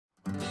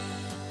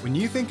When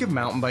you think of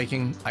mountain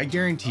biking, I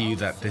guarantee you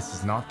that this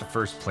is not the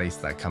first place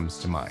that comes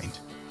to mind.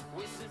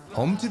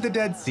 Home to the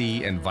Dead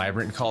Sea and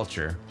vibrant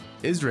culture,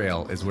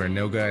 Israel is where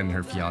Noga and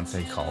her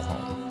fiancé call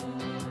home.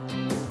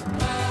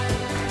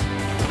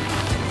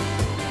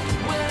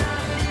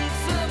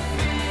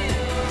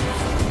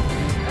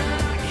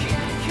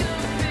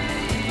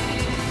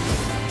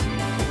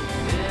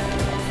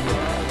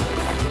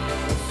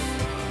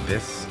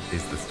 This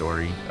is the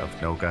story of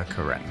Noga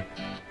Korem.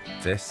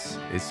 This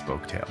is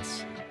Spoke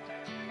Tales.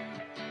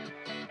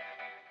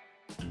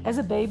 As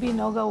a baby,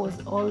 Noga was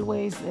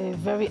always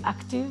very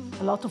active,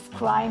 a lot of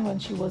crying when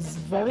she was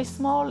very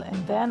small,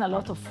 and then a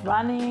lot of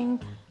running,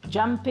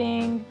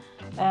 jumping,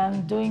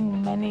 and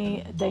doing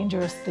many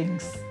dangerous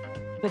things.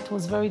 It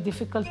was very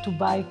difficult to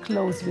buy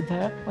clothes with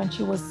her. When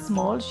she was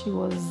small, she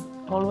was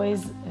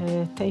always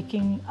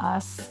taking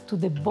us to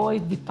the boy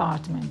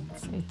department.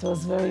 It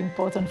was very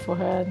important for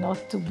her not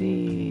to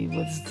be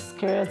with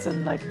skirts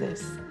and like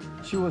this.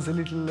 She was a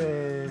little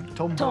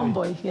tomboy.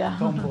 Tomboy, yeah.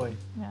 Tomboy.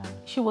 Yeah.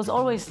 She was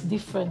always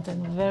different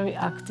and very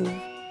active.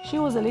 She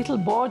was a little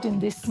bored in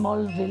this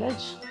small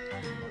village,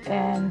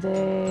 and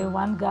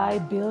one guy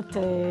built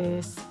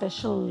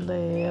special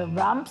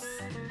ramps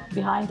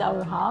behind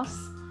our house,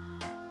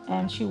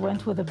 and she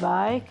went with a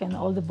bike, and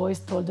all the boys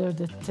told her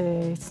that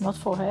it's not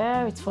for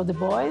her, it's for the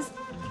boys.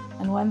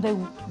 And when they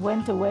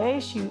went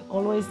away, she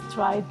always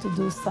tried to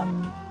do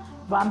some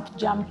ramp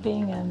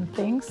jumping and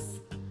things.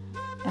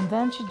 And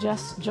then she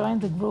just joined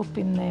the group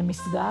in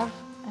Misgav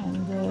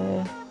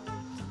and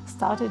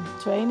started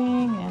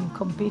training and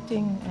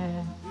competing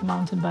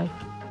mountain bike.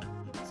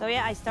 So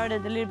yeah, I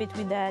started a little bit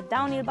with the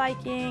downhill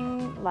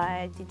biking,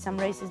 like did some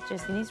races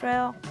just in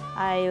Israel.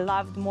 I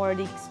loved more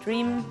the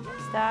extreme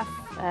stuff,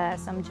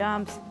 some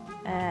jumps,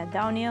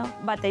 downhill.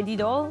 But I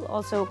did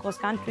also cross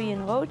country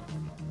and road.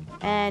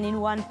 And in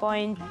one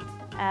point,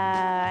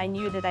 I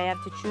knew that I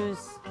have to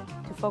choose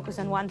to focus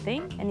on one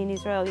thing. And in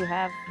Israel, you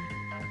have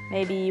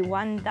maybe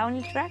one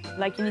downhill track,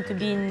 like you need to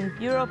be in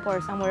Europe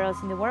or somewhere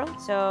else in the world.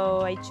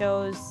 So I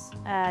chose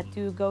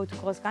to go to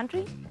cross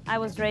country. I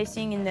was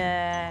racing in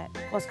the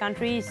cross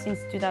country since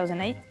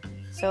 2008.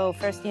 So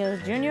first year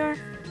as junior,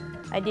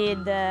 I did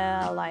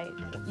like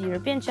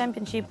European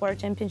Championship, World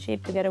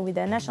Championship together with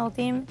the national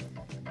team.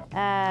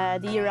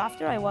 The year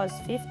after, I was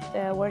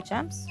 5th World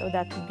Champs, so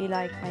that would be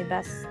like my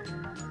best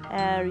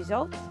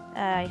result.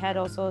 I had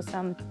also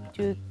some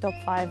 2 top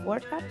 5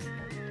 World Cups.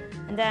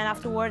 And then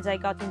afterwards, I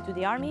got into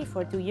the army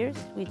for 2 years,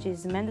 which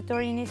is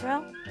mandatory in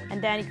Israel.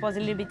 And then it was a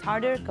little bit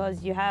harder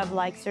because you have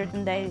like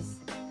certain days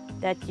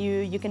that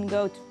you can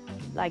go to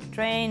like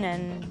train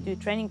and do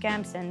training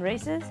camps and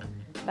races,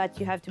 but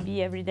you have to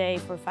be every day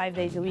for 5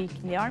 days a week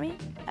in the army.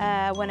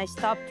 When I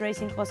stopped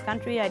racing cross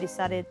country, I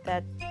decided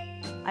that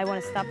I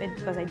want to stop it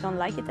because I don't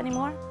like it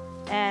anymore.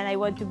 And I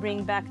want to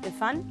bring back the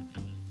fun.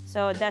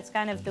 So that's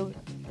kind of the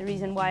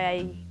reason why I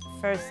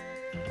first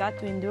got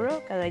to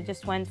enduro, because I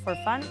just went for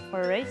fun,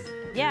 for a race.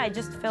 Yeah, I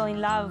just fell in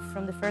love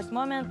from the first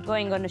moment,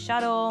 going on a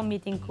shuttle,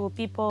 meeting cool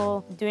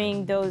people,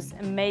 doing those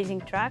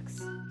amazing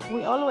tracks.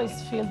 We always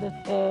feel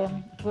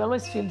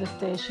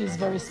that she's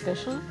very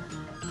special.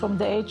 From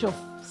the age of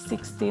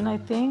 16, I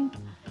think,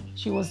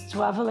 she was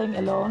traveling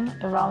alone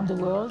around the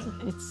world.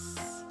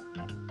 It's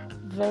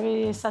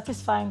very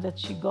satisfying that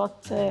she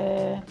got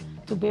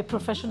to be a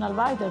professional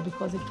rider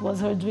because it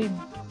was her dream.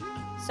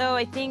 So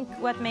I think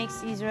what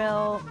makes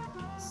Israel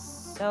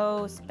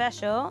so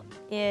special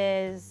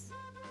is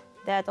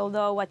that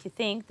although what you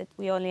think that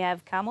we only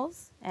have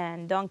camels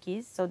and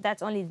donkeys, so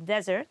that's only the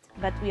desert,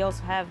 but we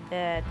also have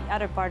the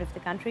other part of the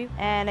country.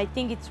 And I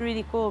think it's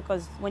really cool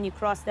because when you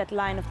cross that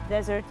line of the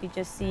desert, you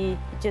just see,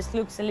 it just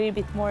looks a little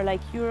bit more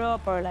like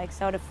Europe or like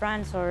south of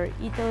France or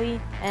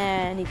Italy.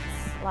 And it's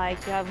like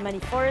you have many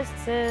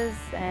forests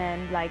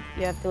and like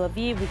you have Tel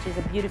Aviv, which is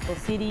a beautiful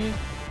city.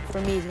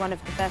 For me, it's one of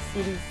the best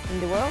cities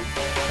in the world.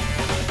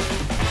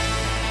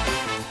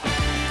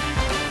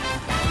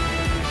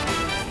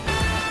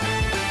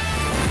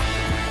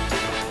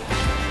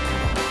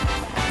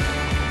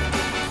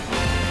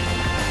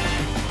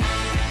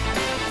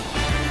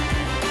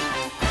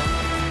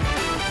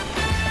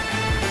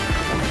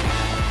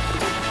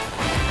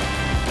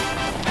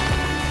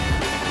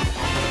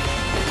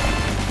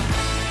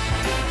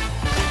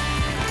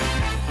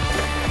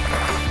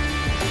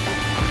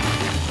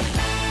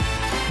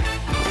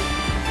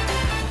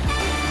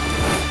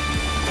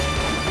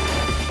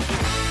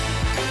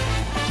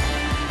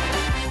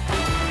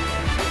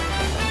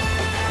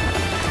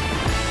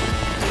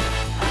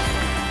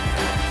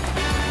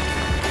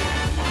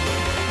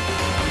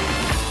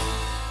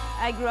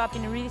 I grew up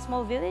in a really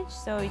small village,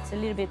 so it's a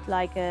little bit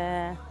like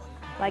a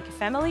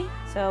family.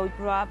 So we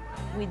grew up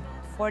with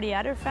 40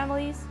 other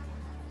families.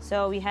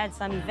 So we had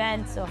some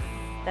events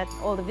that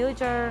all the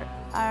villagers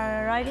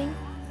are arriving,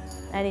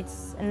 and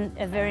it's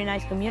a very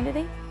nice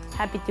community.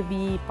 Happy to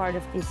be part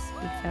of this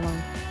big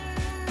family.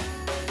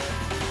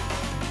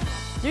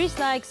 There is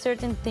like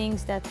certain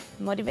things that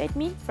motivate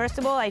me. First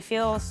of all, I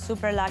feel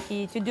super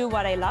lucky to do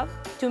what I love.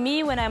 To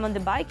me, when I'm on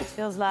the bike, it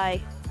feels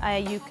like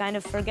You kind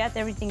of forget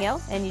everything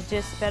else and you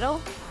just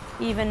pedal.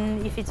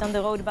 Even if it's on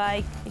the road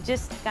bike, it's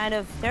just kind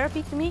of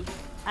therapy to me.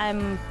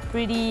 I'm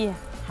pretty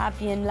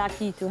happy and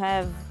lucky to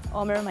have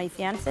Omer, my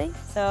fiance.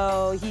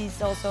 So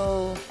he's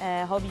also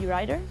a hobby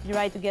rider. We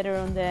ride together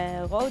on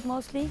the road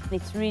mostly.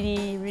 It's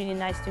really, really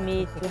nice to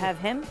me to have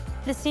him.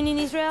 The scene in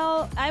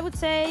Israel, I would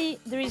say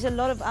there is a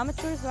lot of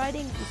amateurs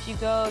riding. If you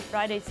go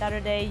Friday,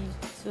 Saturday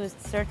to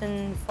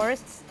certain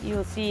forests,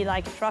 you'll see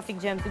like a traffic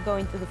jam to go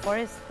into the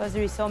forest because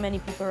there is so many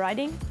people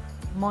riding.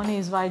 Moni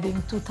is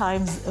riding 2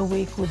 times a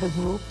week with a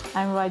group.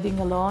 I'm riding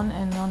alone,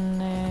 and on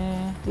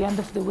the end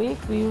of the week,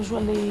 we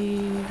usually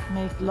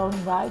make long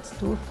rides,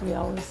 2-3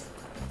 hours.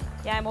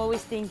 Yeah, I'm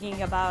always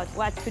thinking about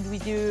what could we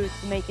do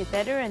to make it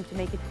better and to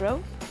make it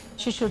grow.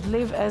 She should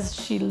live as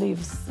she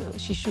lives.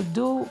 She should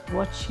do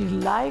what she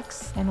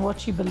likes and what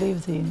she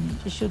believes in.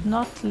 She should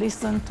not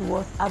listen to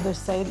what others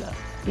say,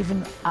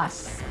 even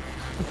us.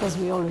 Because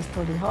we always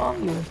told her, oh,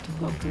 you have to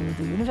go to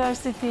the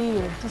university, you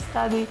have to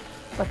study.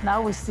 But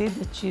now we see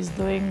that she's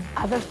doing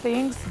other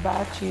things,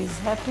 but she's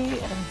happy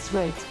and it's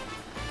great.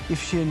 If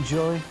she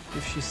enjoy,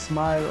 if she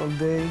smile all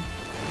day,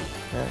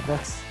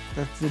 that's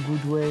a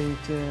good way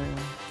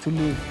to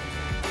live.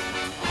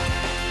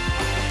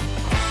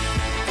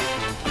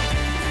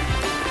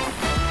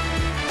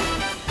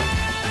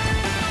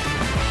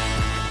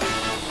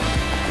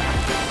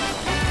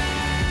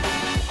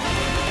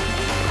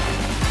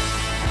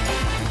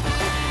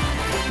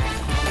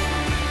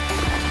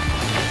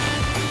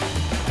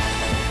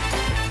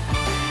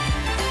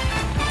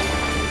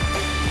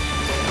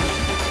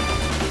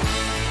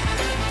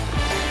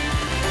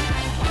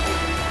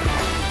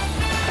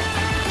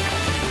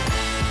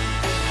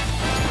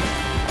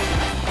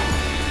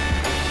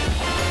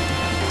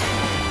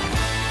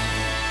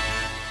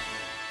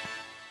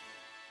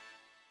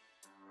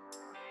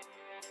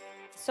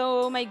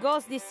 So my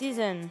goals this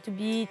season to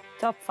be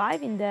top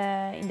 5 in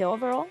the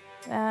overall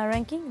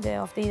ranking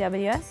of the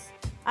EWS.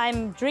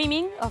 I'm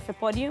dreaming of a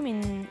podium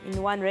in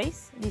one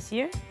race this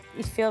year.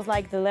 It feels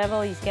like the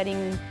level is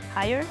getting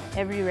higher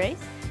every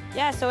race.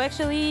 Yeah, so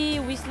actually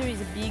Whistler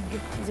is a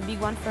big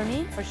one for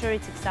me. For sure,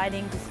 it's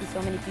exciting to see so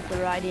many people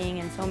riding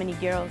and so many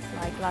girls.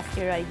 Like last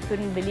year, I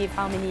couldn't believe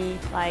how many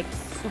like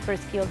super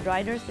skilled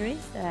riders there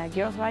is,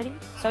 girls riding.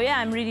 So yeah,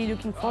 I'm really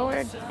looking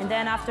forward. And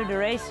then after the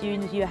race,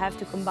 you have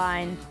to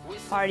combine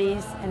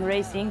parties and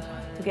racing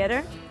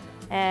together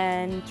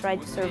and try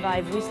to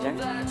survive Whistler.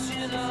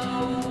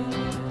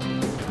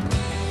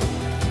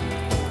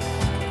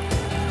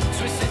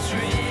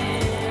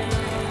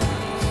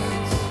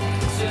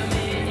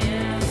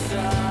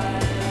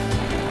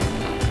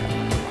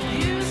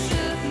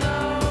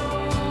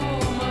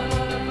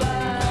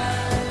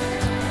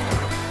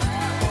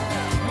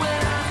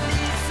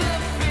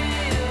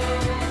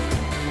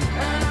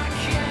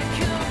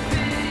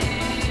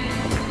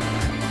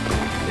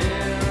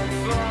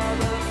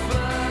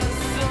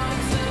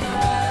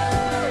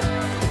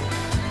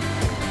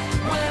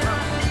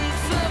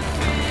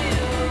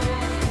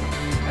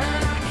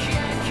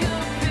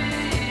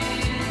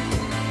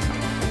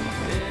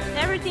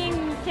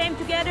 Everything came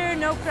together,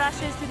 no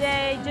crashes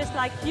today, just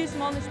like few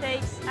small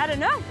mistakes. I don't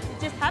know, it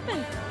just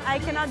happened. I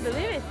cannot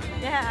believe it.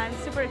 Yeah, I'm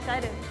super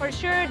excited. For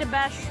sure, the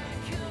best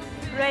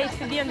race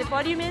to be on the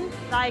podium in.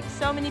 Like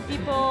so many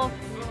people,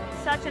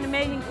 such an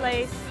amazing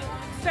place.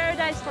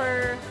 Paradise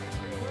for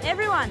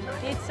everyone.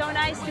 It's so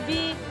nice to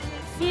be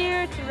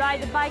here, to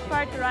ride the bike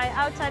part, to ride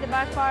outside the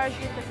bike part,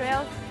 with the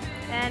trails,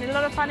 and a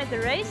lot of fun at the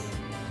race.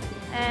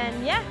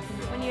 And yeah,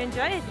 when you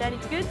enjoy it, then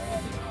it's good.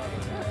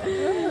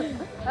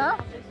 Huh?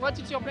 What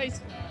is your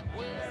place?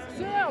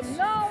 Sir,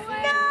 no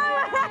way! No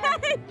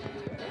way!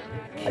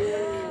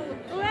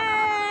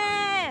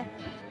 Ouais!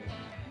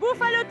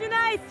 Buffalo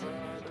tonight!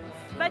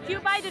 But you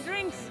buy the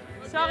drinks.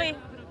 Sorry.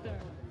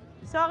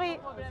 Sorry.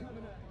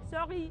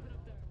 Sorry.